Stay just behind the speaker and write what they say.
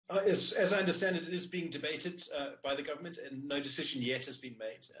As I understand it, it is being debated by the government, and no decision yet has been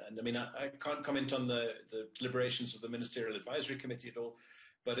made. And I mean, I can't comment on the deliberations of the Ministerial Advisory Committee at all,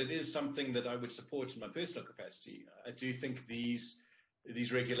 but it is something that I would support in my personal capacity. I do think these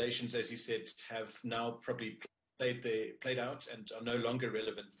regulations, as you said, have now probably played out and are no longer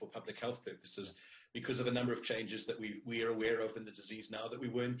relevant for public health purposes because of a number of changes that we are aware of in the disease now that we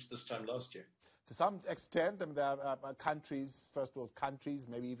weren't this time last year. To some extent, I mean, there are countries, first world countries,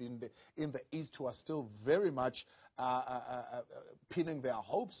 maybe even in the East, who are still very much pinning their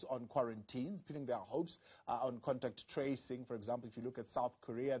hopes on quarantines, pinning their hopes on contact tracing. For example, if you look at South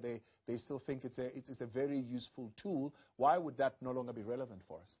Korea, they still think it's a very useful tool. Why would that no longer be relevant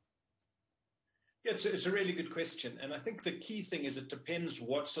for us? Yeah, it's a really good question. And I think the key thing is it depends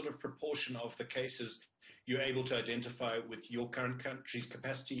what sort of proportion of the cases you're able to identify with your current country's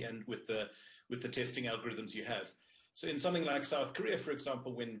capacity and with the testing algorithms you have. So in something like South Korea, for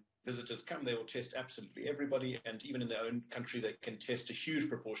example, when visitors come, they will test absolutely everybody. And even in their own country, they can test a huge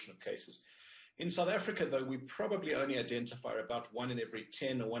proportion of cases. In South Africa, though, we probably only identify about 1 in every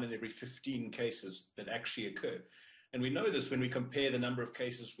 10 or 1 in every 15 cases that actually occur. And we know this when we compare the number of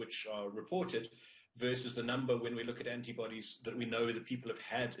cases which are reported versus the number when we look at antibodies that we know that people have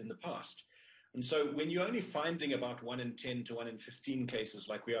had in the past. And so when you're only finding about 1 in 10 to 1 in 15 cases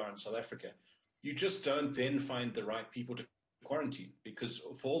like we are in South Africa, you just don't then find the right people to quarantine, because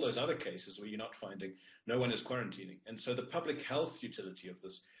for all those other cases where you're not finding, no one is quarantining. And so the public health utility of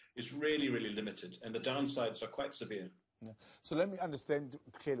this is really, really limited, and the downsides are quite severe. Yeah. So let me understand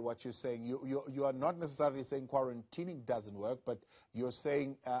clearly what you're saying. You are not necessarily saying quarantining doesn't work, but you're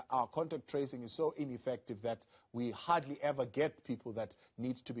saying our contact tracing is so ineffective that we hardly ever get people that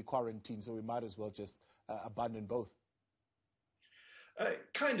need to be quarantined, so we might as well just abandon both.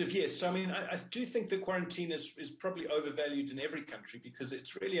 Kind of, yes. I mean, I do think that quarantine is probably overvalued in every country because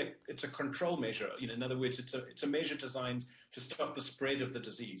it's really a control measure. You know, in other words, it's a measure designed to stop the spread of the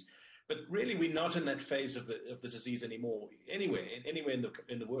disease. But really, we're not in that phase of the disease anymore. Anywhere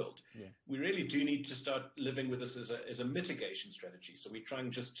in the world, yeah. We really do need to start living with this as a mitigation strategy. So we're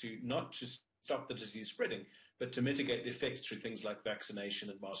trying just to not just stop the disease spreading, but to mitigate the effects through things like vaccination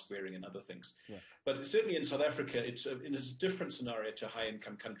and mask wearing and other things. Yeah. But certainly in South Africa, it's a different scenario to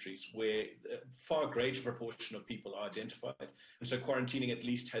high-income countries where a far greater proportion of people are identified. And so quarantining at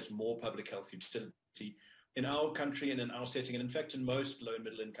least has more public health utility. In our country and in our setting, and in fact in most low and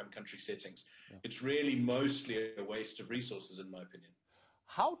middle income country settings, yeah. It's really mostly a waste of resources, in my opinion.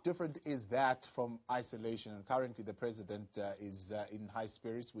 How different is that from isolation? And currently the president is in high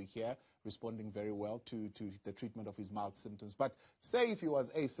spirits, we hear, responding very well to the treatment of his mild symptoms. But say if he was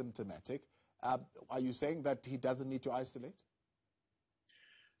asymptomatic, are you saying that he doesn't need to isolate?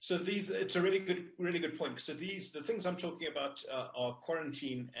 So it's a really good point. So the things I'm talking about are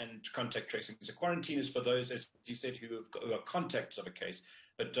quarantine and contact tracing. So quarantine is for those, as you said, who are contacts of a case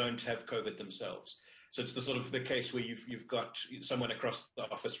but don't have COVID themselves. So it's the sort of the case where you've got someone across the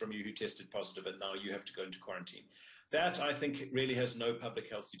office from you who tested positive and now you have to go into quarantine. That, I think, really has no public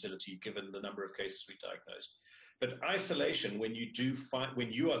health utility given the number of cases we diagnosed. But isolation, when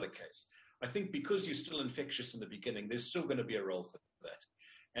you are the case, I think because you're still infectious in the beginning, there's still going to be a role for that.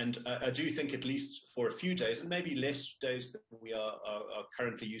 And I do think at least for a few days, and maybe less days than we are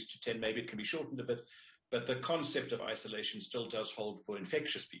currently used to 10, maybe it can be shortened a bit, but the concept of isolation still does hold for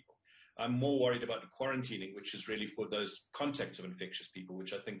infectious people. I'm more worried about quarantining, which is really for those contacts of infectious people,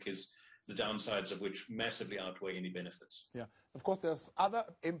 which I think is the downsides of which massively outweigh any benefits. Yeah. Of course, there's other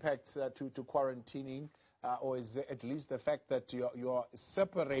impacts to quarantining, or is at least the fact that you're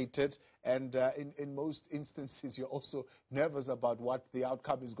separated, and in most instances you're also nervous about what the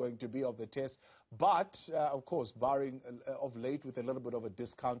outcome is going to be of the test. But, of course, barring of late with a little bit of a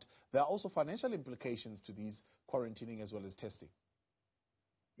discount, there are also financial implications to these quarantining as well as testing.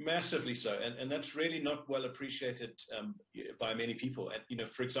 Massively so, and that's really not well appreciated by many people. And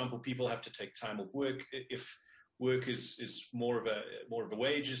for example, people have to take time off work. If work is more of a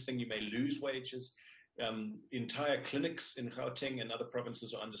wages thing, you may lose wages. Entire clinics in Gauteng and other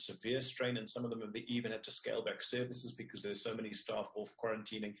provinces are under severe strain, and some of them have even had to scale back services because there's so many staff off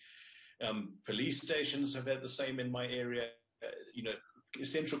quarantining. Police stations have had the same in my area.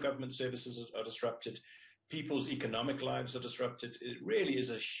 Central government services are disrupted. People's economic lives are disrupted. It really is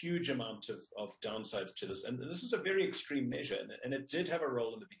a huge amount of downsides to this. And this is a very extreme measure. And it did have a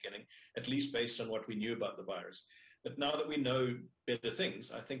role in the beginning, at least based on what we knew about the virus. But now that we know better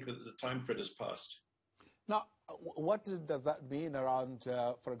things, I think that the time for it has passed. Now, what does that mean around,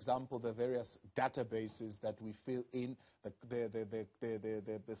 for example, the various databases that we fill in,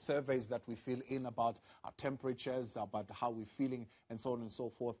 the surveys that we fill in about our temperatures, about how we're feeling, and so on and so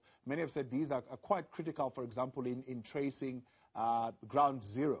forth? Many have said these are quite critical, for example, in tracing ground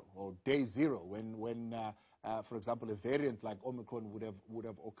zero or day zero when for example, a variant like Omicron would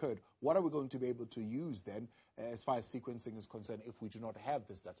have occurred. What are we going to be able to use then, as far as sequencing is concerned, if we do not have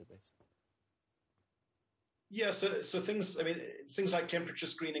this database? Yeah, so things like temperature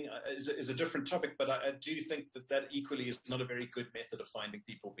screening is a different topic, but I do think that equally is not a very good method of finding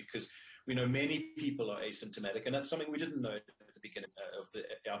people, because we know many people are asymptomatic, and that's something we didn't know at the beginning of the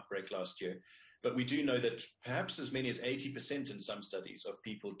outbreak last year. But we do know that perhaps as many as 80% in some studies of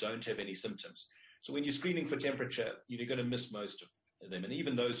people don't have any symptoms. So when you're screening for temperature, you're going to miss most of them, and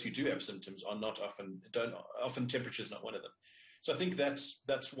even those who do have symptoms are not often temperature is not one of them. So I think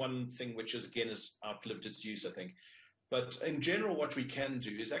that's one thing which has outlived its use, I think. But in general, what we can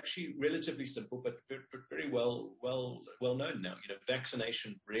do is actually relatively simple, but very well known now.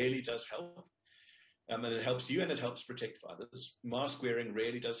 Vaccination really does help, and it helps you and it helps protect others. Mask wearing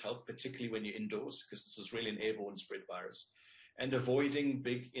really does help, particularly when you're indoors, because this is really an airborne spread virus. And avoiding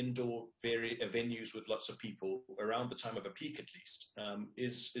big indoor venues with lots of people around the time of a peak, at least,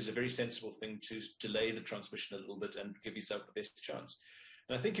 is a very sensible thing to delay the transmission a little bit and give yourself the best chance.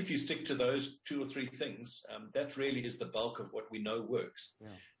 And I think if you stick to those 2 or 3 things, that really is the bulk of what we know works. Yeah.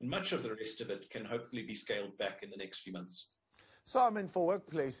 And much of the rest of it can hopefully be scaled back in the next few months. So, for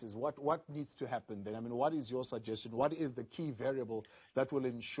workplaces, what needs to happen then? What is your suggestion? What is the key variable that will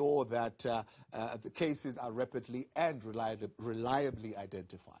ensure that the cases are rapidly and reliably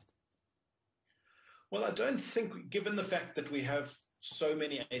identified? Well, I don't think, given the fact that we have so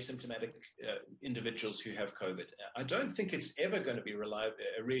many asymptomatic individuals who have COVID, I don't think it's ever going to be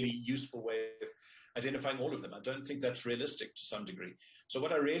a really useful way of identifying all of them. I don't think that's realistic to some degree. So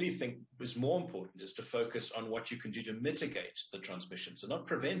what I really think is more important is to focus on what you can do to mitigate the transmission. So not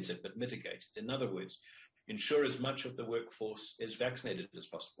prevent it, but mitigate it. In other words, ensure as much of the workforce is vaccinated as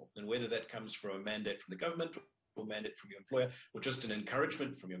possible. And whether that comes from a mandate from the government or mandate from your employer, or just an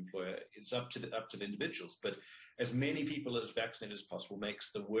encouragement from your employer, it's up to the individuals. But as many people as vaccinated as possible makes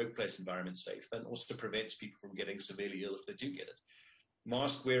the workplace environment safe, and also prevents people from getting severely ill if they do get it.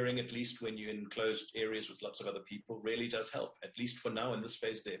 Mask wearing, at least when you're in closed areas with lots of other people, really does help, at least for now in this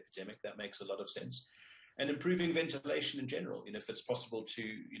phase of the epidemic. That makes a lot of sense. And improving ventilation in general. If it's possible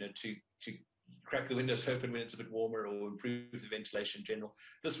to crack the windows open when it's a bit warmer, or improve the ventilation in general,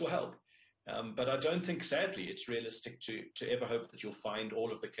 this will help. But I don't think, sadly, it's realistic to ever hope that you'll find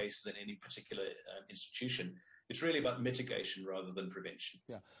all of the cases in any particular institution. It's really about mitigation rather than prevention.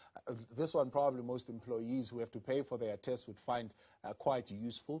 Yeah, this one probably most employees who have to pay for their tests would find quite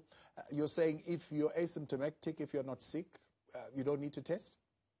useful. You're saying if you're asymptomatic, if you're not sick, you don't need to test?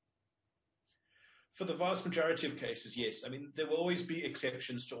 For the vast majority of cases, yes. There will always be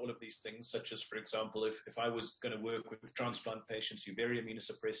exceptions to all of these things, such as, for example, if I was going to work with transplant patients who are very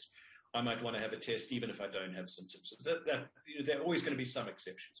immunosuppressed, I might want to have a test even if I don't have symptoms. So there are always going to be some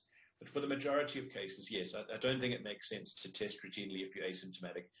exceptions. But for the majority of cases, yes, I don't think it makes sense to test routinely if you're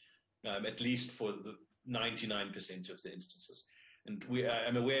asymptomatic, at least for the 99% of the instances. And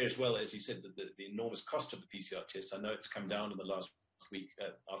I'm aware as well, as you said, that the enormous cost of the PCR test. I know it's come down in the last week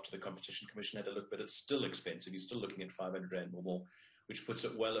after the Competition Commission had a look, but it's still expensive. You're still looking at 500 Rand or more, which puts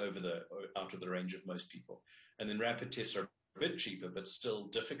it well out of the range of most people. And then rapid tests are a bit cheaper, but still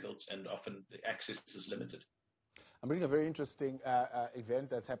difficult, and often the access is limited. I'm reading a very interesting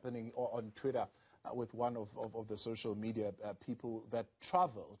event that's happening on Twitter with one of the social media people that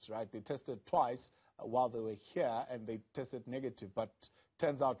traveled, right? They tested twice while they were here, and they tested negative, but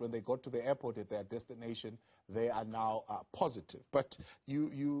turns out when they got to the airport at their destination, they are now positive. But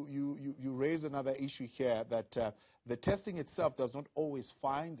you raise another issue here, that the testing itself does not always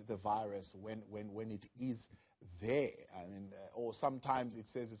find the virus when it is there. Or sometimes it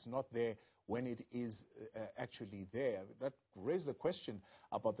says it's not there when it is actually there. That raises a question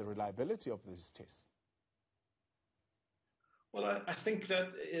about the reliability of this test. Well, I think that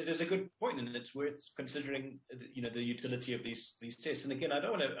it is a good point, and it's worth considering, the utility of these tests. And again, I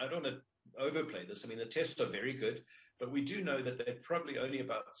don't want to overplay this. The tests are very good, but we do know that they're probably only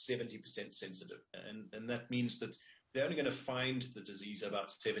about 70% sensitive, and that means that they're only going to find the disease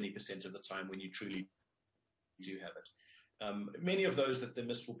about 70% of the time when you truly do have it. Many of those that they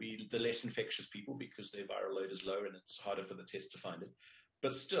miss will be the less infectious people, because their viral load is lower and it's harder for the test to find it.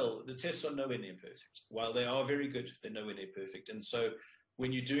 But still, the tests are nowhere near perfect. While they are very good, they're nowhere near perfect. And so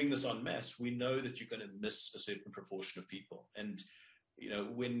when you're doing this en masse, we know that you're going to miss a certain proportion of people. And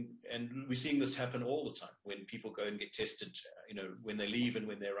and we're seeing this happen all the time when people go and get tested, when they leave and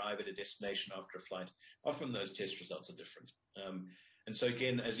when they arrive at a destination after a flight, often those test results are different. And so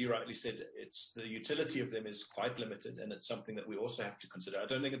again, as you rightly said, the utility of them is quite limited, and it's something that we also have to consider. I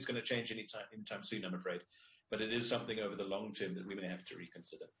don't think it's going to change anytime soon, I'm afraid, but it is something over the long term that we may have to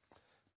reconsider.